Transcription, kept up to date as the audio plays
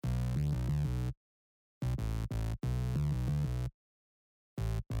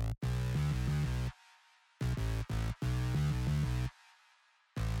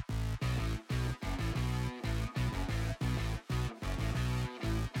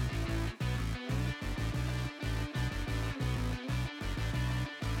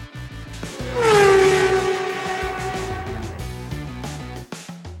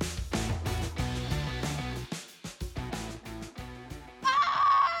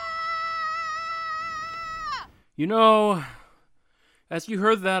You know, as you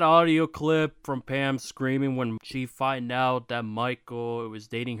heard that audio clip from Pam screaming when she found out that Michael was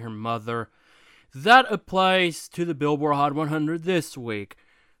dating her mother, that applies to the Billboard Hot 100 this week.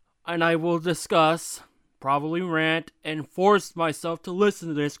 And I will discuss, probably rant, and force myself to listen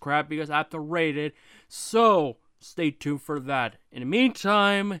to this crap because I have to rate it. So, stay tuned for that. In the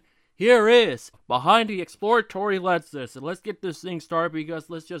meantime, here is Behind the Exploratory Lenses. And let's get this thing started because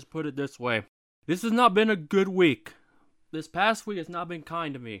let's just put it this way. This has not been a good week. This past week has not been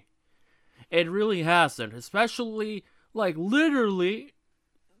kind to me. It really hasn't. Especially, literally,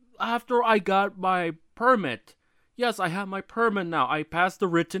 after I got my permit. Yes, I have my permit now. I passed the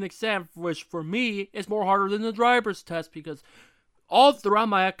written exam, which for me is more harder than the driver's test because all throughout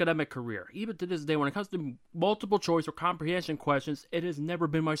my academic career, even to this day, when it comes to multiple choice or comprehension questions, it has never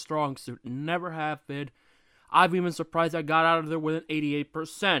been my strong suit. Never have been. I've even surprised I got out of there with an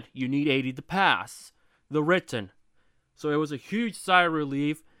 88%. You need 80 to pass the written. So it was a huge sigh of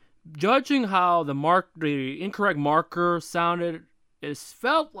relief. Judging how the incorrect marker sounded, it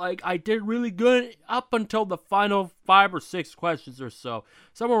felt like I did really good up until the final 5 or 6 questions or so.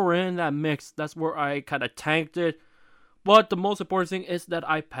 Somewhere in that mix, that's where I kind of tanked it. But the most important thing is that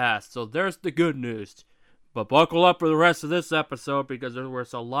I passed. So there's the good news. But buckle up for the rest of this episode because there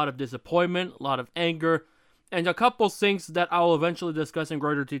was a lot of disappointment, a lot of anger, and a couple things that I will eventually discuss in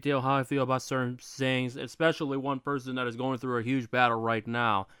greater detail how I feel about certain things, especially one person that is going through a huge battle right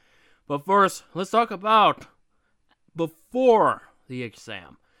now. But first, let's talk about before the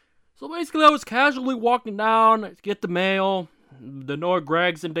exam. So basically, I was casually walking down to get the mail. The Noah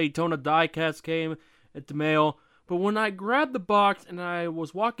Greggs and Daytona diecast came at the mail. But when I grabbed the box and I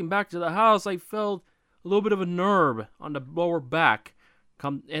was walking back to the house, I felt a little bit of a nerve on the lower back.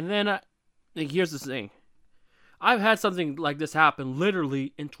 And then, here's the thing. I've had something like this happen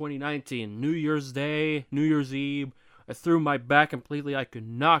literally in 2019. New Year's Day, New Year's Eve. I threw my back completely. I could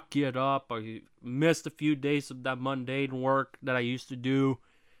not get up. I missed a few days of that mundane work that I used to do.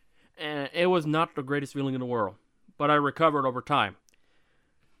 And it was not the greatest feeling in the world. But I recovered over time.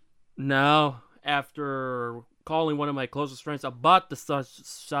 Now, after calling one of my closest friends about the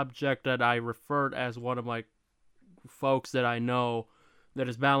subject that I referred as one of my folks that I know that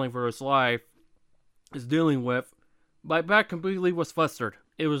is battling for his life, is dealing with, my back completely was flustered.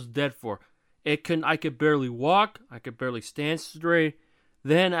 It was dead for. I could barely walk. I could barely stand straight.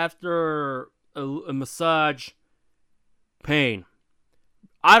 Then after a massage, pain.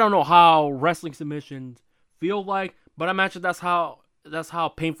 I don't know how wrestling submissions feel like, but I imagine that's how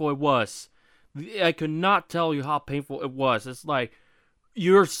painful it was. I could not tell you how painful it was. It's like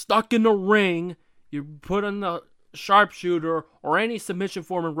you're stuck in the ring. You put in the sharpshooter or any submission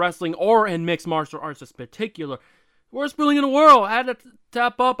form in wrestling or in mixed martial arts in particular. Worst feeling in the world. I had to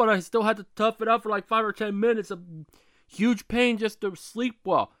tap up, but I still had to tough it up for like 5 or 10 minutes of huge pain just to sleep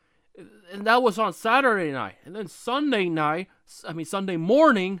well. And that was on Saturday night. And then Sunday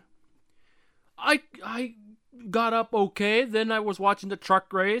morning, I got up okay. Then I was watching the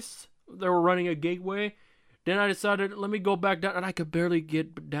truck race. They were running a gateway. Then I decided, let me go back down. And I could barely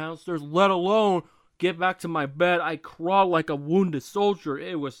get downstairs, let alone get back to my bed. I crawled like a wounded soldier.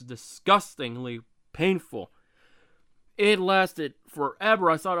 It was disgustingly painful. It lasted forever.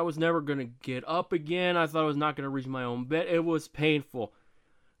 I thought I was never going to get up again. I thought I was not going to reach my own bed. It was painful.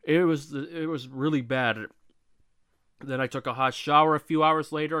 It was really bad. Then I took a hot shower a few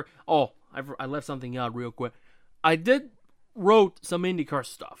hours later. Oh, I left something out real quick. I wrote some IndyCar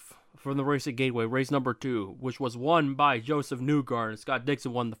stuff from the race at Gateway, race number 2, which was won by Joseph Newgarden, and Scott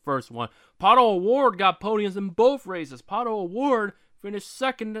Dixon won the first one. Pato O'Ward got podiums in both races. Pato O'Ward finished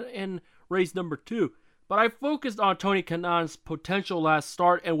second in race number 2. But I focused on Tony Kanaan's potential last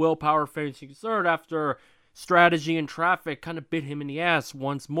start and willpower finishing third after strategy and traffic kind of bit him in the ass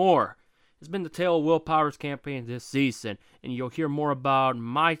once more. It's been the tale of Will Power's campaign this season, and you'll hear more about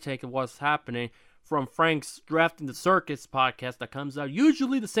my take of what's happening from Frank's Drafting the Circus podcast that comes out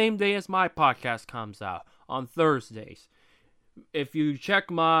usually the same day as my podcast comes out, on Thursdays. If you check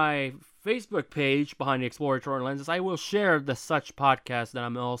my Facebook page, Behind the Exploratory Lenses, I will share the such podcast that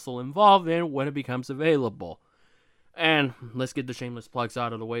I'm also involved in when it becomes available. And let's get the shameless plugs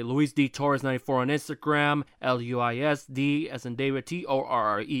out of the way. Luis D. Torres 94 on Instagram, LUISD as in David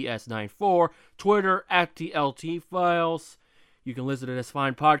TORRES 94, Twitter at TLT Files. You can listen to this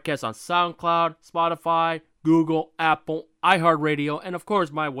fine podcast on SoundCloud, Spotify, Google, Apple, iHeartRadio, and of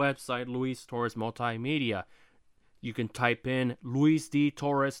course my website, Luis Torres Multimedia. You can type in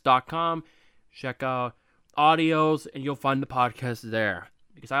luisdtorres.com, check out audios, and you'll find the podcast there.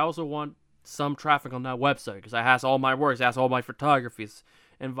 Because I also want some traffic on that website, because it has all my works, it has all my photographies,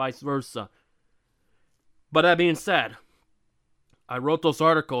 and vice versa. But that being said, I wrote those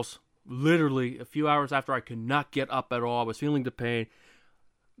articles literally a few hours after I could not get up at all. I was feeling the pain.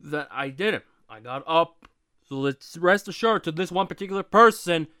 That I didn't. I got up. So let's rest assured to this one particular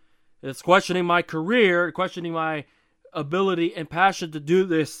person that's questioning my career, questioning my ability and passion to do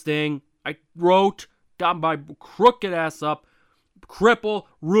this thing. I wrote, got my crooked ass up, cripple,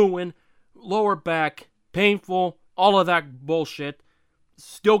 ruin, lower back, painful, all of that bullshit.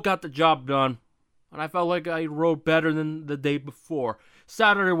 Still got the job done. And I felt like I wrote better than the day before.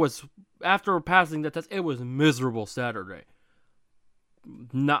 Saturday was, after passing the test, it was miserable Saturday.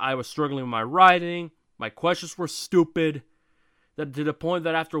 I was struggling with my writing. My questions were stupid. That to the point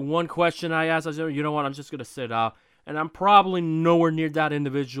that after one question I asked, I said, you know what, I'm just going to sit out. And I'm probably nowhere near that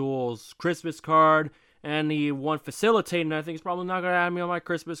individual's Christmas card. And the one facilitating, I think, is probably not going to add me on my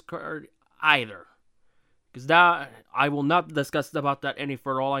Christmas card either. Because that, I will not discuss about that any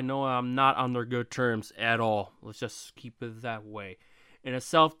further. All I know, I'm not on their good terms at all. Let's just keep it that way. And a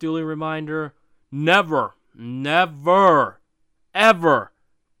self-dueling reminder, never, ever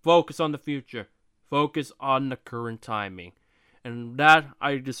focus on the future. Focus on the current timing. And that,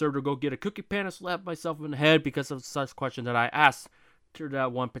 I deserve to go get a cookie pan and slap myself in the head because of such question that I asked to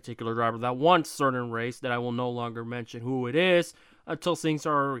that one particular driver, that one certain race that I will no longer mention who it is until things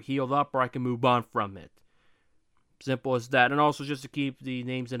are healed up or I can move on from it. Simple as that. And also just to keep the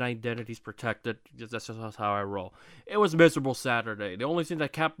names and identities protected. That's just how I roll. It was a miserable Saturday. The only thing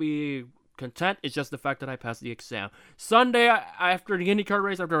that kept me content is just the fact that I passed the exam. Sunday, after the IndyCar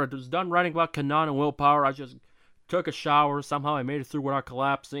race, after I was done writing about Kanan and willpower, I just took a shower. Somehow I made it through without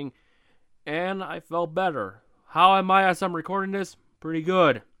collapsing. And I felt better. How am I as I'm recording this? Pretty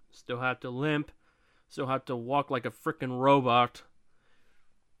good. Still have to limp. Still have to walk like a freaking robot.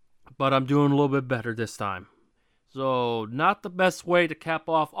 But I'm doing a little bit better this time. So, not the best way to cap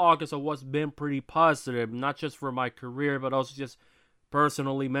off August of what's been pretty positive. Not just for my career, but also just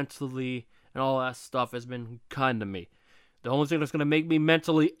personally, mentally, and all that stuff has been kind to me. The only thing that's going to make me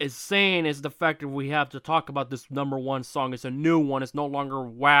mentally insane is the fact that we have to talk about this number one song. It's a new one. It's no longer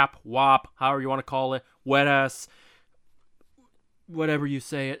WAP, WAP, however you want to call it, wet ass, whatever you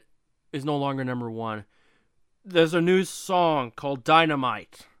say it, is no longer number one. There's a new song called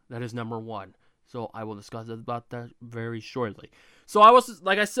Dynamite that is number one. So I will discuss about that very shortly. So I was,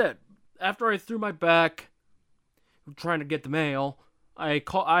 like I said, after I threw my back trying to get the mail,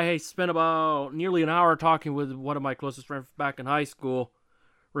 I spent about nearly an hour talking with one of my closest friends back in high school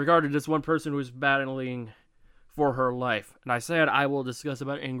regarding this one person who was battling for her life. And I said I will discuss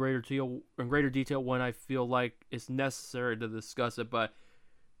about it in greater detail when I feel like it's necessary to discuss it. But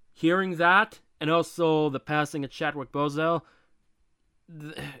hearing that, and also the passing of Chadwick Boseman,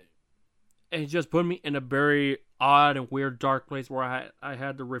 it just put me in a very odd and weird dark place where I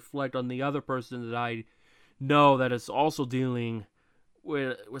had to reflect on the other person that I know that is also dealing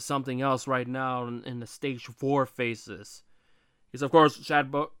with something else right now in the stage 4 phases. Because of course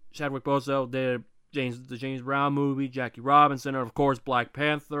Chadwick Boseman did the James Brown movie, Jackie Robinson, and of course Black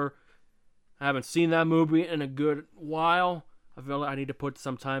Panther. I haven't seen that movie in a good while. I feel like I need to put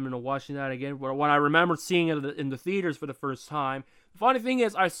some time into watching that again. But when I remember seeing it in the theaters for the first time, the funny thing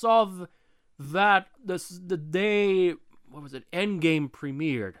is I saw the day, what was it, Endgame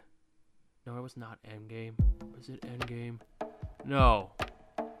premiered. No, it was not Endgame. Was it Endgame? No.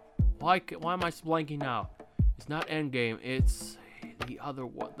 Why am I blanking now? It's not Endgame. It's the other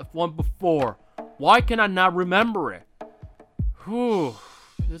one. The one before. Why can I not remember it? Whew.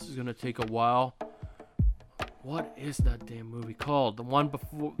 This is going to take a while. What is that damn movie called? The one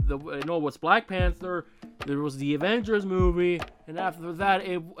before, I know it was Black Panther, there was the Avengers movie, and after that,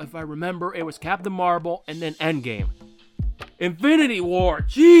 if I remember, it was Captain Marvel, and then Endgame. Infinity War!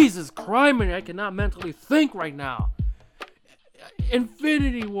 Jesus Christ, I cannot mentally think right now.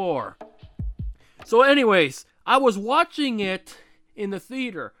 Infinity War! So anyways, I was watching it in the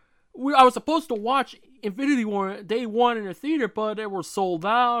theater. I was supposed to watch Infinity War day 1 in the theater, but it was sold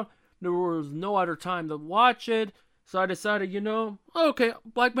out. There was no other time to watch it. So I decided, okay,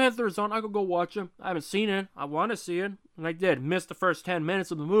 Black Panther is on. I could go watch it. I haven't seen it. I want to see it. And I did. Missed the first 10 minutes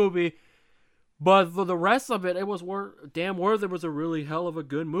of the movie. But for the rest of it, it was damn worth it. Was a really hell of a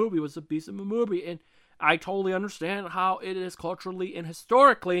good movie. It was a decent movie. And I totally understand how it is culturally and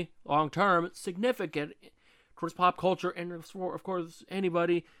historically, long-term, significant towards pop culture. And for, of course,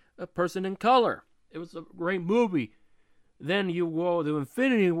 anybody, a person in color. It was a great movie. Then you go to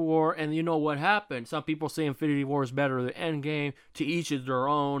Infinity War, and you know what happened. Some people say Infinity War is better than Endgame. To each is their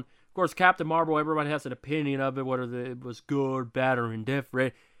own. Of course, Captain Marvel, everybody has an opinion of it, whether it was good, bad, or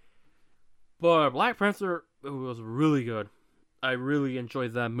indifferent. But Black Panther, it was really good. I really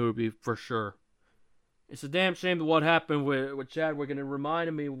enjoyed that movie, for sure. It's a damn shame that what happened with Chadwick, and it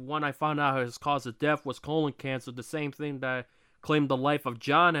reminded me when I found out his cause of death was colon cancer, the same thing that claimed the life of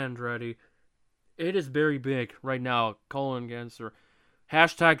John Andretti. It is very big right now, colon cancer.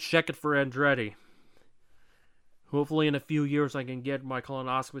 Hashtag check it for Andretti. Hopefully in a few years I can get my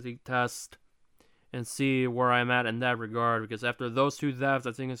colonoscopy test and see where I'm at in that regard, because after those two deaths,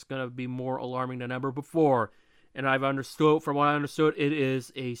 I think it's going to be more alarming than ever before. And from what I understood, it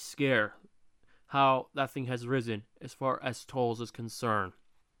is a scare how that thing has risen as far as tolls is concerned.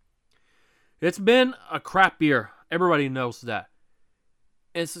 It's been a crap year. Everybody knows that.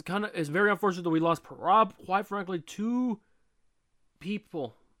 It's very unfortunate that we lost, quite frankly, two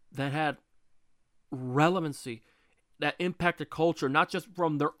people that had relevancy, that impacted culture, not just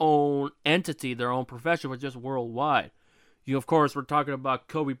from their own entity, their own profession, but just worldwide. Of course, we're talking about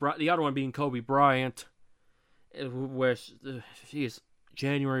Kobe Bryant, the other one being Kobe Bryant, which,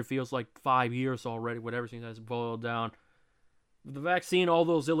 January feels like 5 years already with everything that's boiled down. The vaccine, all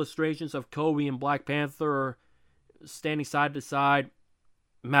those illustrations of Kobe and Black Panther standing side to side,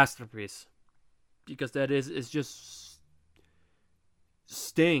 masterpiece. Because it's just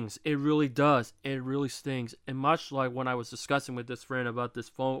stings. It really does. It really stings. And much like when I was discussing with this friend about this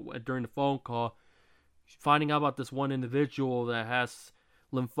during the phone call, finding out about this one individual that has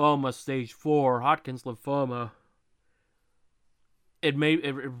lymphoma stage 4, Hodgkin's lymphoma, it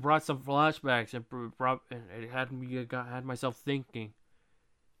brought some flashbacks. It had myself thinking.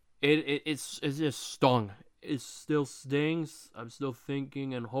 It just stung. It still stings. I'm still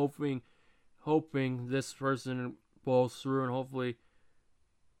thinking and hoping this person pulls through, and hopefully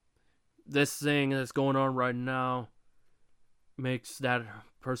this thing that's going on right now makes that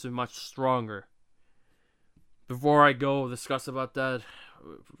person much stronger. Before I go discuss about that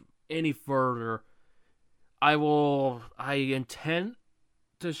any further, I intend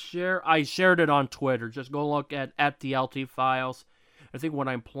to share. I shared it on Twitter. Just go look at the LT Files. I think what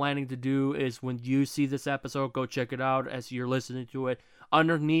I'm planning to do is when you see this episode, go check it out as you're listening to it.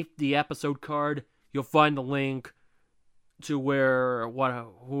 Underneath the episode card, you'll find the link to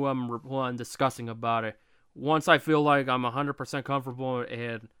who I'm discussing about it. Once I feel like I'm 100% comfortable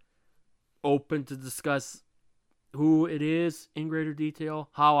and open to discuss who it is in greater detail,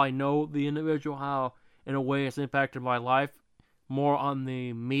 how I know the individual, how in a way it's impacted my life, more on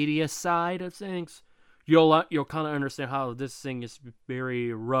the media side of things, you'll kind of understand how this thing is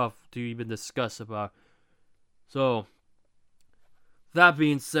very rough to even discuss about. So, that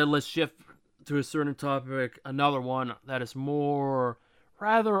being said, let's shift to a certain topic, another one that is more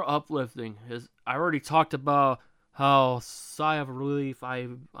rather uplifting. I already talked about how sigh of relief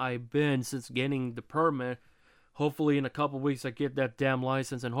I've been since getting the permit. Hopefully in a couple weeks I get that damn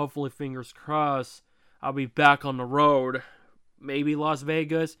license, and hopefully, fingers crossed, I'll be back on the road. Maybe Las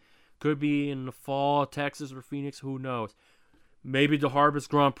Vegas, could be in the fall, Texas or Phoenix, who knows. Maybe the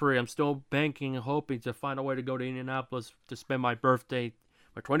Harvest Grand Prix. I'm still banking and hoping to find a way to go to Indianapolis to spend my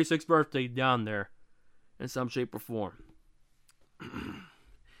 26th birthday down there in some shape or form.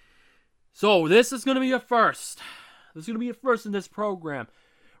 So, this is going to be a first. This is going to be a first in this program.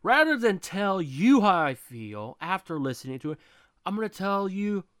 Rather than tell you how I feel after listening to it, I'm going to tell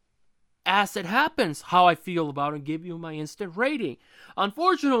you, as it happens, how I feel about it and give you my instant rating.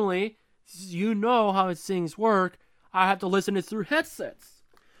 Unfortunately, you know how things work. I have to listen to it through headsets.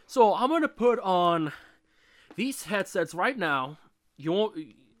 So I'm going to put on these headsets right now. You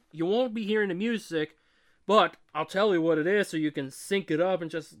won't be hearing the music, but I'll tell you what it is so you can sync it up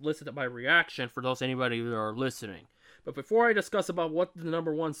and just listen to my reaction for anybody that are listening. But before I discuss about what the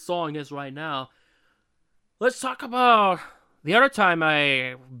number one song is right now, let's talk about the other time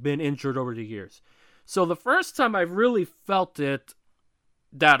I've been injured over the years. So the first time I really felt it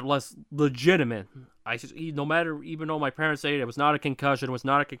that was legitimate, even though my parents say it was not a concussion,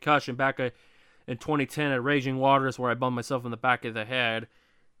 back in 2010 at Raging Waters where I bumped myself in the back of the head.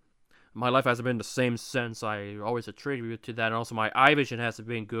 My life hasn't been the same since. I always attribute to that, and also my eye vision hasn't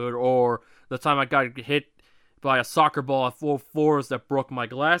been good, or the time I got hit by a soccer ball at full force that broke my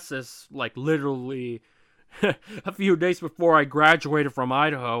glasses, like literally a few days before I graduated from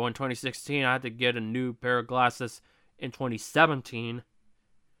Idaho in 2016. I had to get a new pair of glasses in 2017.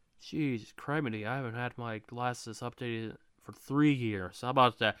 Jeez, criminy, I haven't had my glasses updated for 3 years. How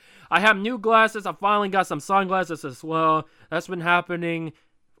about that? I have new glasses. I finally got some sunglasses as well. That's been happening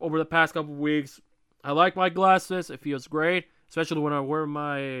over the past couple weeks. I like my glasses. It feels great, especially when I wear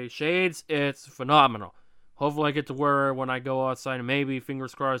my shades. It's phenomenal. Hopefully I get to wear it when I go outside, and maybe,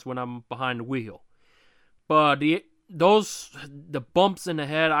 fingers crossed, when I'm behind the wheel. But the bumps in the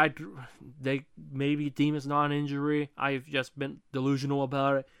head, they maybe deem as non-injury. I've just been delusional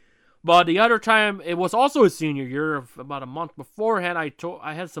about it. But the other time, it was also a senior year. About a month beforehand,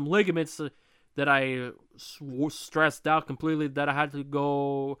 I had some ligaments that I stressed out completely, that I had to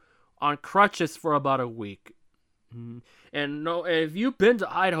go on crutches for about a week. And no, if you've been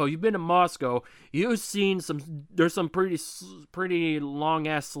to Idaho, you've been to Moscow, you've seen there's some pretty long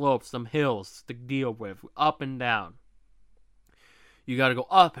ass slopes, some hills to deal with, up and down. You gotta go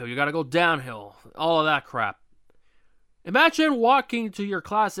uphill, you gotta go downhill, all of that crap. Imagine walking to your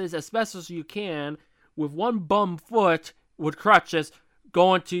classes as best as you can with one bum foot with crutches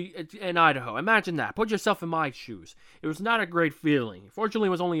going in Idaho. Imagine that. Put yourself in my shoes. It was not a great feeling. Fortunately,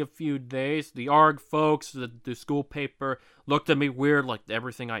 it was only a few days. The ARG folks, the school paper, looked at me weird. Like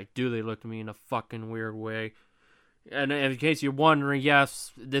everything I do, they looked at me in a fucking weird way. And in case you're wondering,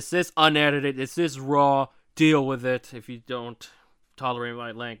 yes, this is unedited. This is raw. Deal with it if you don't tolerate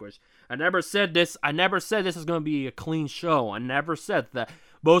my language. I never said this is going to be a clean show. I never said that.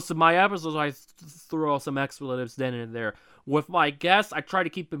 Most of my episodes, I throw some expletives then and there. With my guests, I try to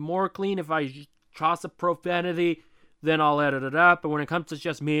keep it more clean. If I toss a profanity, then I'll edit it up. But when it comes to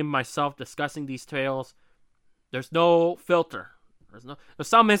just me and myself discussing these tales, there's no filter. There's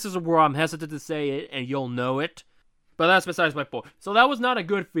some instances where I'm hesitant to say it, and you'll know it. But that's besides my point. So that was not a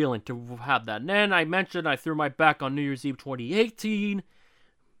good feeling to have that. And then I mentioned I threw my back on New Year's Eve 2018.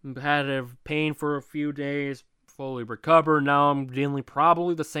 Had a pain for a few days. Fully recovered. Now I'm dealing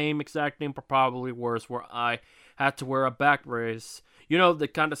probably the same exact thing, but probably worse, where I had to wear a back brace. You know, the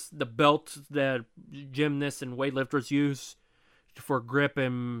belt that gymnasts and weightlifters use for grip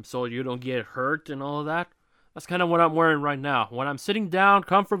and so you don't get hurt and all of that. That's kind of what I'm wearing right now. When I'm sitting down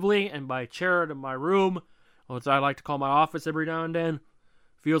comfortably in my chair in my room, which I like to call my office every now and then,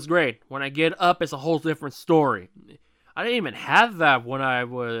 feels great. When I get up, it's a whole different story. I didn't even have that when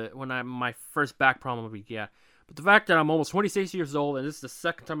my first back problem began. But the fact that I'm almost 26 years old and this is the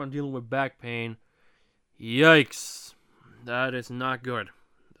second time I'm dealing with back pain, yikes. That is not good.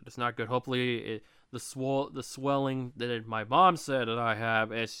 That is not good. Hopefully the swelling that my mom said that I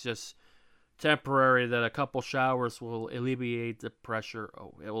have is just temporary, that a couple showers will alleviate the pressure.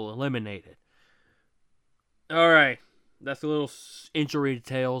 Oh, it will eliminate it. Alright. That's the little injury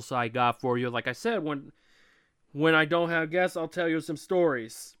tales I got for you. Like I said, when I don't have guests, I'll tell you some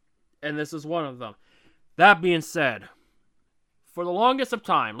stories. And this is one of them. That being said, for the longest of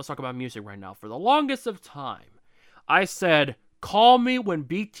time, let's talk about music right now. For the longest of time, I said, call me when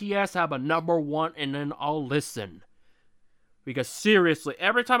BTS have a #1 and then I'll listen. Because seriously,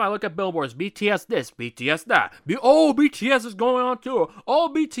 every time I look at billboards, BTS this, BTS that. BTS is going on tour.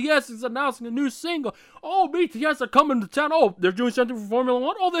 Oh, BTS is announcing a new single. Oh, BTS are coming to town. Oh, they're doing something for Formula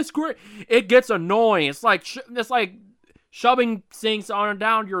 1. Oh, that's great. It gets annoying. It's like shoving things on and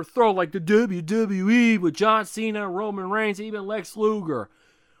down your throat like the WWE with John Cena, Roman Reigns, even Lex Luger.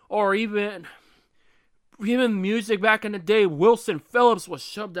 Or even music back in the day, Wilson Phillips was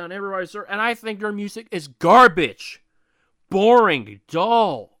shoved down everybody's throat. And I think their music is garbage. Boring,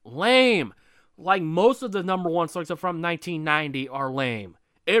 dull, lame. Like most of the #1 songs from 1990 are lame.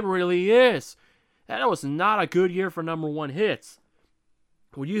 It really is. That was not a good year for #1 hits.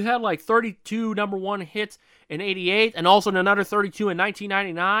 When you had like 32 #1 hits in 88 and also another 32 in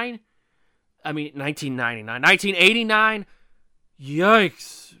 1989,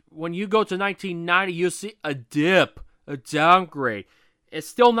 yikes. When you go to 1990, you see a dip, a downgrade. It's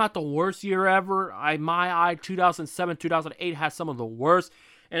still not the worst year ever. My eye, 2007, 2008 has some of the worst.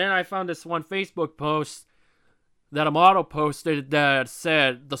 And then I found this one Facebook post that Amato posted that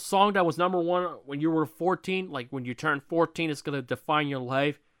said the song that was #1 when you were 14, like when you turn 14, is going to define your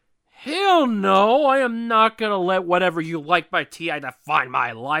life. Hell no, I am not going to let Whatever You Like by T.I. define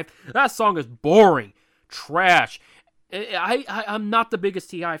my life. That song is boring, trash. I'm not the biggest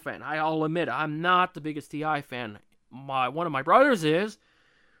T.I. fan. I'll admit it. I'm not the biggest T.I. fan. One of my brothers is,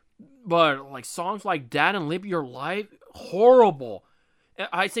 but like songs like that and Live Your Life, horrible.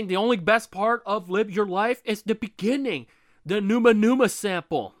 I think the only best part of Live Your Life is the beginning, the Numa Numa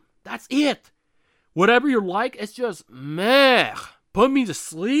sample. That's it. Whatever You Like, it's just meh. Put me to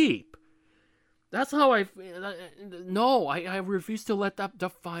sleep. That's how I refuse to let that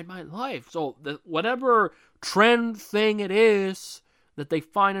define my life. So whatever trend thing it is that they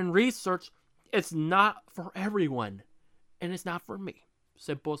find in research, it's not for everyone. And it's not for me.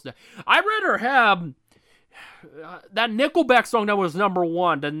 Simple as that. I'd rather have that Nickelback song that was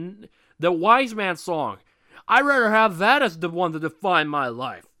 #1, the Wise Man song. I'd rather have that as the one to define my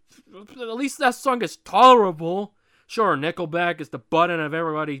life. At least that song is tolerable. Sure, Nickelback is the butt end of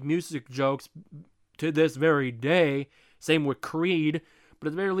everybody's music jokes to this very day. Same with Creed. But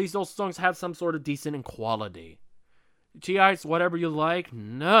at the very least, those songs have some sort of decent quality. T.I.'s Whatever You Like?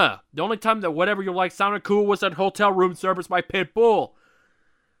 Nah. The only time that Whatever You Like sounded cool was at Hotel Room Service by Pitbull.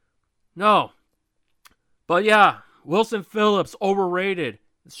 No. But yeah, Wilson Phillips, overrated.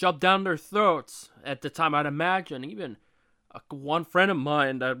 Shoved down their throats at the time, I'd imagine. Even one friend of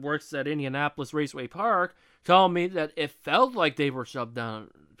mine that works at Indianapolis Raceway Park told me that it felt like they were shoved down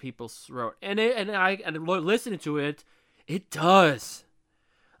people's throat. And listening to it, it does.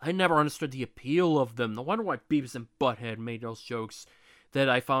 I never understood the appeal of them. No wonder why Beavis and Butthead made those jokes that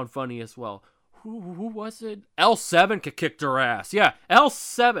I found funny as well. Who was it? L7 could kick their ass. Yeah,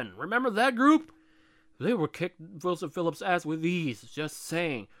 L7. Remember that group? They would kick Wilson Phillips' ass with ease. Just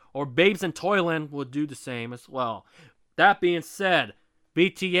saying. Or Babes in Toyland would do the same as well. That being said,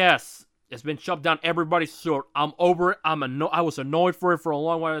 BTS has been shoved down everybody's throat. I'm over it. I was annoyed for it for a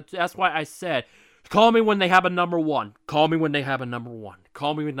long while. That's why I said, call me when they have a number one. Call me when they have a number one.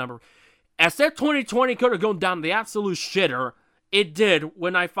 Call me with number... As if 2020 could have gone down the absolute shitter, it did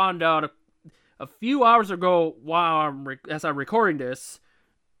when I found out a few hours ago, as I'm recording this,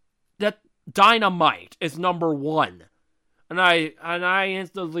 that Dynamite is number one. And I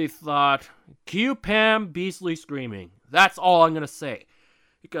instantly thought, cue Pam Beasley screaming. That's all I'm going to say.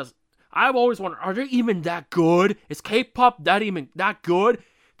 Because I've always wondered, are they even that good? Is K-pop even that good?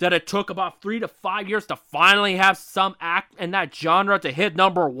 That it took about 3 to 5 years to finally have some act in that genre to hit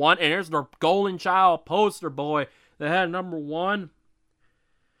number one. And here's their golden child poster boy that had number one.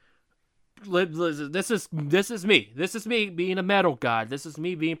 This is me. This is me being a metal guy. This is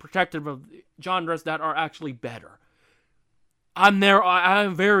me being protective of genres that are actually better.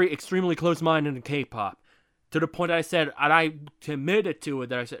 I'm very extremely close-minded in K-pop. To the point that I said, and I committed to it,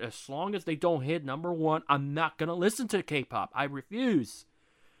 that I said, as long as they don't hit number one, I'm not going to listen to K-pop. I refuse.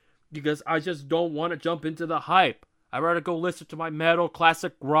 Because I just don't want to jump into the hype. I'd rather go listen to my metal,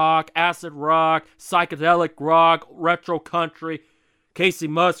 classic rock, acid rock, psychedelic rock, retro country, Casey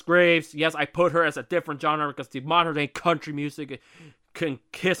Musgraves. Yes, I put her as a different genre because the modern day country music can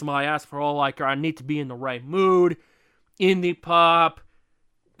kiss my ass for all I care. I need to be in the right mood. Indie pop,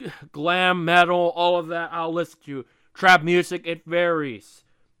 glam metal, all of that I'll listen to. Trap music, it varies.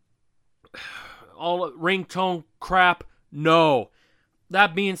 All ringtone crap, no.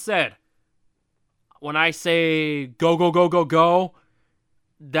 That being said, when I say go, go, go, go, go,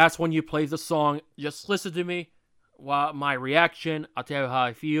 that's when you play the song. Just listen to me. My reaction, I'll tell you how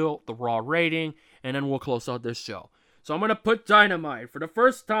I feel, the raw rating, and then we'll close out this show. So I'm going to put Dynamite for the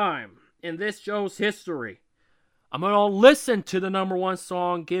first time in this show's history. I'm going to listen to the number one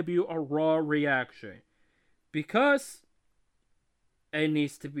song, give you a raw reaction. Because it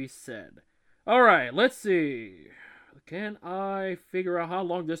needs to be said. Alright, let's see. Can I figure out how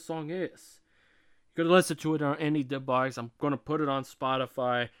long this song is? You can listen to it on any device. I'm going to put it on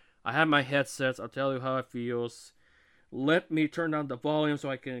Spotify. I have my headsets. I'll tell you how it feels. Let me turn down the volume so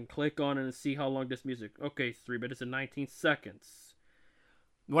I can click on it and see how long this music... Okay, 3 minutes and 19 seconds.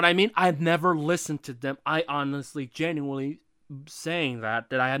 What I mean, I've never listened to them. I honestly, genuinely saying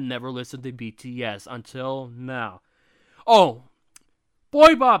that I had never listened to BTS until now. Oh,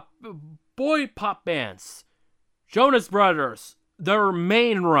 boy pop bands. Jonas Brothers, their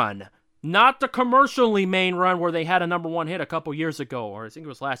main run. Not the commercially main run where they had a number one hit a couple years ago, or I think it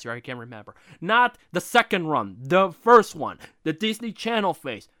was last year, I can't remember. Not the second run, the first one, the Disney Channel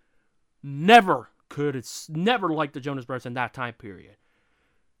phase. Never liked the Jonas Brothers in that time period.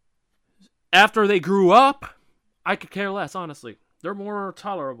 After they grew up, I could care less, honestly. They're more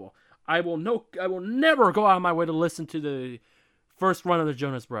tolerable. I will never go out of my way to listen to the first run of the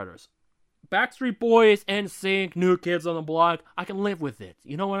Jonas Brothers. Backstreet Boys, NSYNC, New Kids on the Block, I can live with it.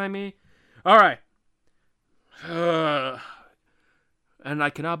 You know what I mean? Alright. And I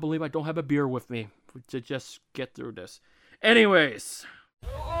cannot believe I don't have a beer with me to just get through this. Anyways.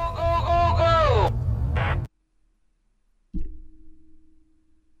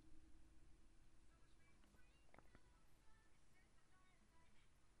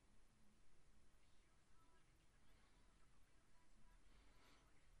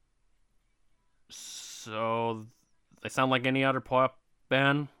 So, they sound like any other pop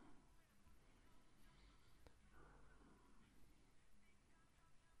band?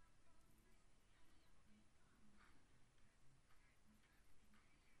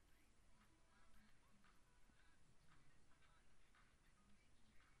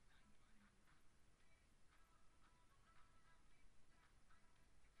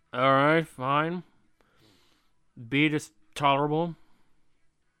 Alright, fine. Beat is tolerable.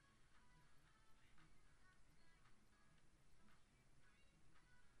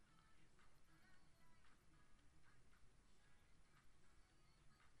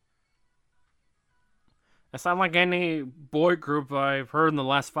 It's not like any boy group I've heard in the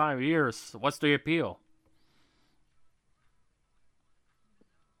last 5 years. What's the appeal?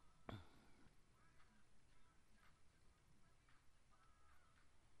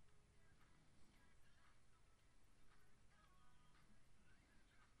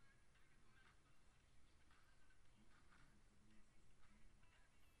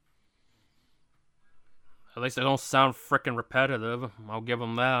 At least they don't sound frickin' repetitive. I'll give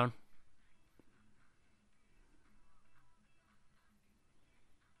them that.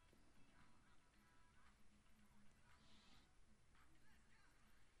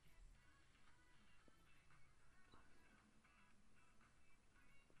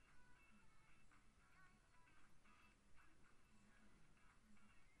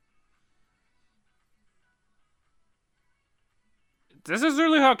 This is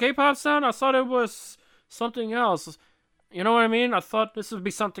really how K-pop sound? I thought it was something else. You know what I mean? I thought this would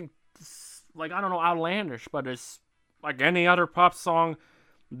be something like, I don't know, outlandish, but it's like any other pop song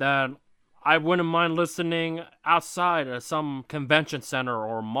that I wouldn't mind listening outside of some convention center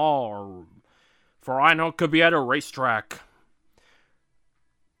or mall, or for I know, it could be at a racetrack.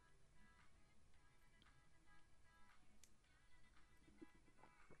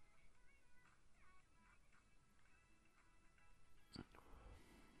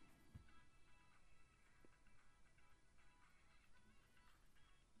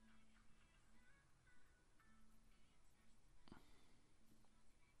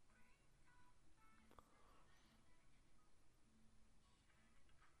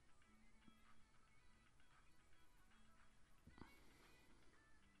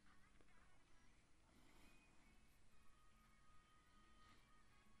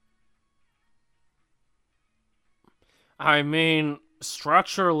 I mean,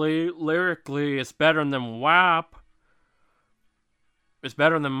 structurally, lyrically, it's better than WAP. It's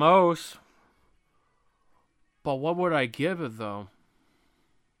better than most. But what would I give it, though?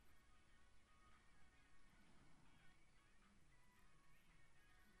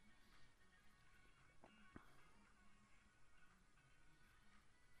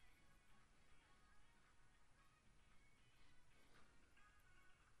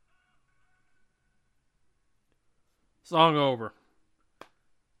 Song over.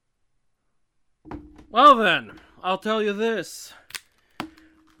 Well then, I'll tell you this.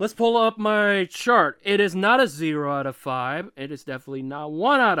 Let's pull up my chart. It is not a 0 out of 5. It is definitely not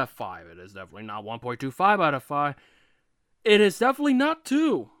 1 out of 5. It is definitely not 1.25 out of 5. It is definitely not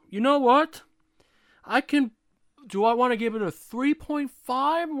 2. You know what? Do I want to give it a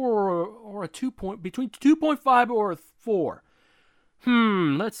 3.5 or a 2 point, between 2.5 or a 4?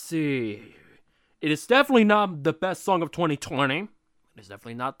 Let's see. It is definitely not the best song of 2020. It is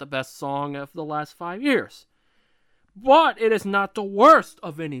definitely not the best song of the last 5 years. But it is not the worst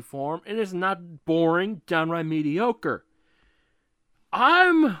of any form. It is not boring, downright mediocre.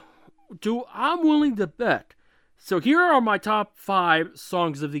 I'm willing to bet. So here are my top 5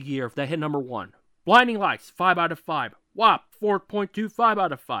 songs of the year that hit number 1. Blinding Lights, 5 out of 5. WAP, 4.25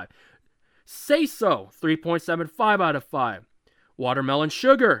 out of 5. Say So, 3.75 out of 5. Watermelon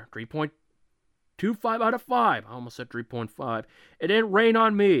Sugar, 3.25 out of 5. I almost said 3.5. It Didn't Rain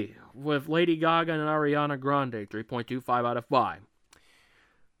on Me with Lady Gaga and Ariana Grande, 3.25 out of 5.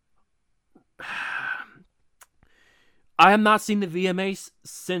 I have not seen the VMAs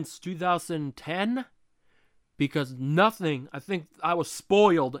since 2010 because nothing, I think I was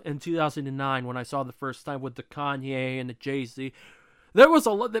spoiled in 2009 when I saw the first time with the Kanye and the Jay-Z. There was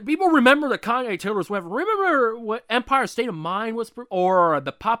a lot that people remember the Kanye Taylor Swift. Remember what Empire State of Mind was, or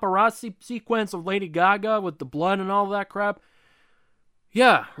the paparazzi sequence of Lady Gaga with the blood and all that crap.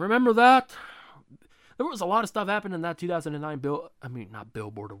 Yeah, remember that? There was a lot of stuff happening in that 2009 not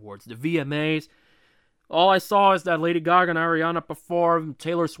Billboard Awards, the VMAs. All I saw is that Lady Gaga and Ariana performed.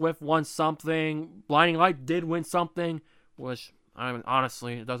 Taylor Swift won something. Blinding Light did win something, which, I mean,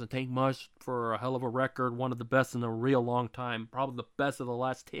 honestly, it doesn't take much for a hell of a record. One of the best in a real long time. Probably the best of the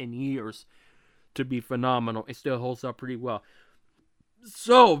last 10 years to be phenomenal. It still holds up pretty well.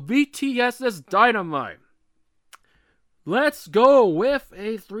 So, BTS's Dynamite. Let's go with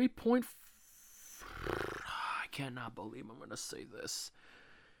a 3.4. I cannot believe I'm going to say this.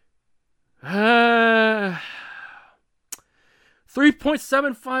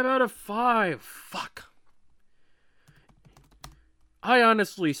 3.75 out of 5. Fuck. I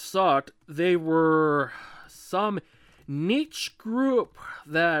honestly thought they were some niche group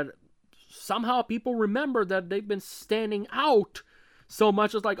that somehow people remember that they've been standing out so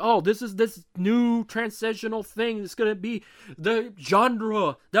much. It's like, oh, this is this new transitional thing. It's going to be the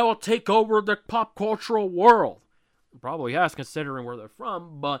genre that will take over the pop cultural world. Probably has, considering where they're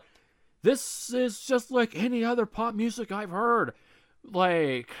from, but This is just like any other pop music I've heard.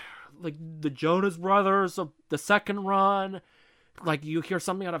 Like the Jonas Brothers of the second run. Like, you hear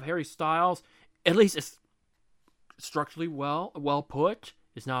something out of Harry Styles. At least it's structurally well put.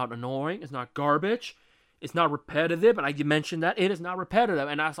 It's not annoying. It's not garbage. It's not repetitive. And I mentioned that. It is not repetitive.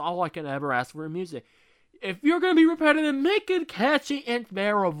 And that's all I can ever ask for in music. If you're going to be repetitive, make it catchy and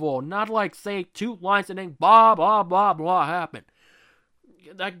bearable. Not like, say, 2 lines and then blah, blah, blah, blah happened.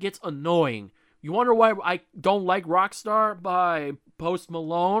 That gets annoying. You wonder why I don't like Rockstar by Post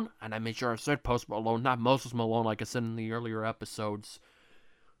Malone? And I made sure I said Post Malone, not Moses Malone like I said in the earlier episodes.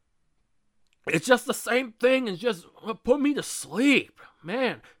 It's just the same thing and just put me to sleep.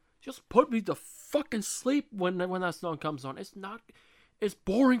 Man, just put me to fucking sleep when that song comes on. It's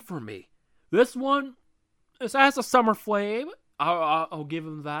boring for me. This one, it has a summer flame. I'll give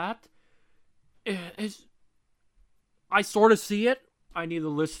him that. I sort of see it. I need to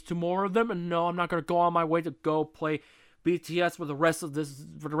listen to more of them, and no, I'm not gonna go on my way to go play BTS for the rest of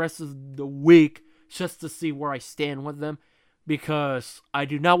the week just to see where I stand with them, because I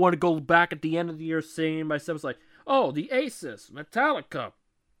do not want to go back at the end of the year saying myself like, oh, the Aces, Metallica,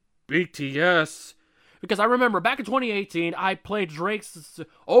 BTS, because I remember back in 2018 I played Drake's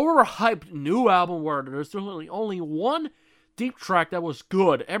overhyped new album where there's only one deep track that was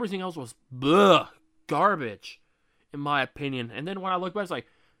good. Everything else was garbage, in my opinion. And then when I look back, it's like,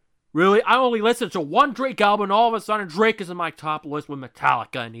 really? I only listened to one Drake album, and all of a sudden Drake is in my top list with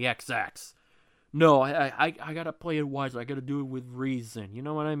Metallica and the XX. No, I gotta play it wise. I gotta do it with reason. You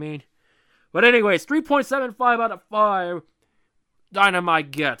know what I mean? But anyways, 3.75 out of 5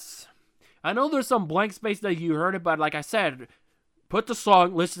 Dynamite gets. I know there's some blank space that you heard it, but like I said, put the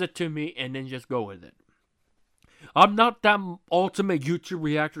song, listen it to me, and then just go with it. I'm not that ultimate YouTube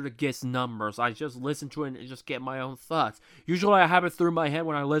reactor that gets numbers. I just listen to it and just get my own thoughts. Usually I have it through my head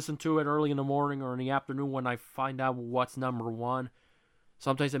when I listen to it early in the morning or in the afternoon when I find out what's number one.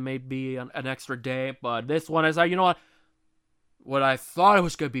 Sometimes it may be an extra day, but this one is like, you know what I thought it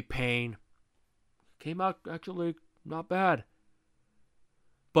was going to be pain came out actually not bad.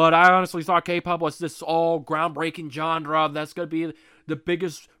 But I honestly thought K-pop was this all groundbreaking genre that's going to be the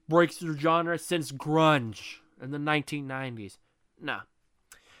biggest breakthrough genre since grunge in the 1990s. Nah.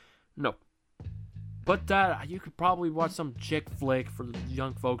 No. But that, you could probably watch some chick flick for the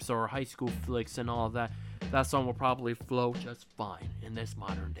young folks or high school flicks and all of that. That song will probably flow just fine in this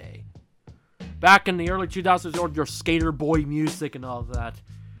modern day. Back in the early 2000s, or your skater boy music and all that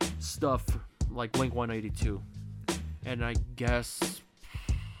stuff, like Blink-182. And I guess,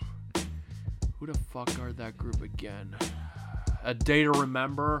 who the fuck are that group again? A Day to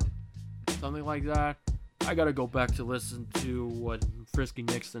Remember? Something like that. I gotta go back to listen to what Frisky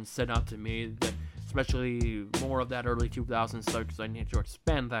Nixon sent out to me, especially more of that early 2000s stuff, because I need to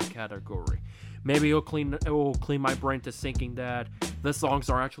expand that category. Maybe it will clean my brain to thinking that the songs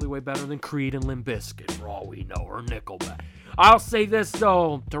are actually way better than Creed and Limp Bizkit, for all we know, or Nickelback. I'll say this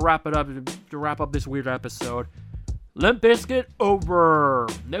though, to wrap up this weird episode: Limp Bizkit over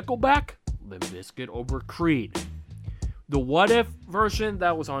Nickelback, Limp Bizkit over Creed. The What If version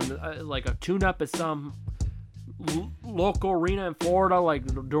that was on like a tune-up at some local arena in Florida, like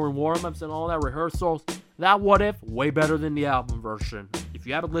during warm-ups and all that, rehearsals, that What If, way better than the album version. If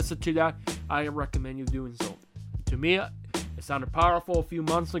you haven't listened to that, I recommend you doing so. To me, it sounded powerful a few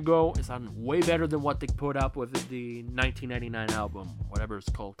months ago. It sounded way better than what they put up with the 1999 album, whatever it's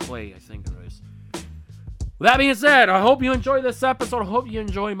called, Clay, I think it is. With that being said, I hope you enjoyed this episode. I hope you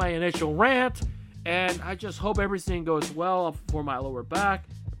enjoyed my initial rant. And I just hope everything goes well for my lower back,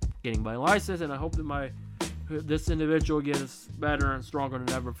 getting my license, and I hope that this individual gets better and stronger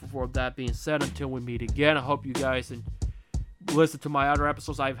than ever. Before that being said, until we meet again, I hope you guys listen to my other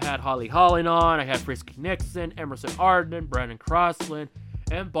episodes. I've had Holly Holland on, I had Frisky Nixon, Emerson Arden, Brandon Crossland,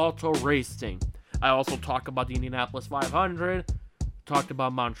 and Balto Racing. I also talk about the Indianapolis 500, talked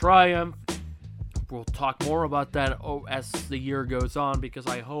about Mount Triumph. We'll talk more about that as the year goes on, because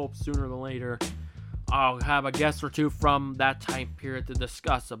I hope sooner than later I'll have a guest or two from that time period to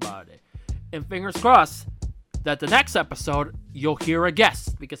discuss about it. And fingers crossed that the next episode you'll hear a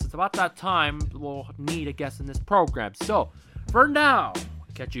guest, because it's about that time we'll need a guest in this program. So, for now,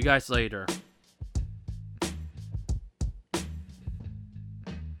 catch you guys later.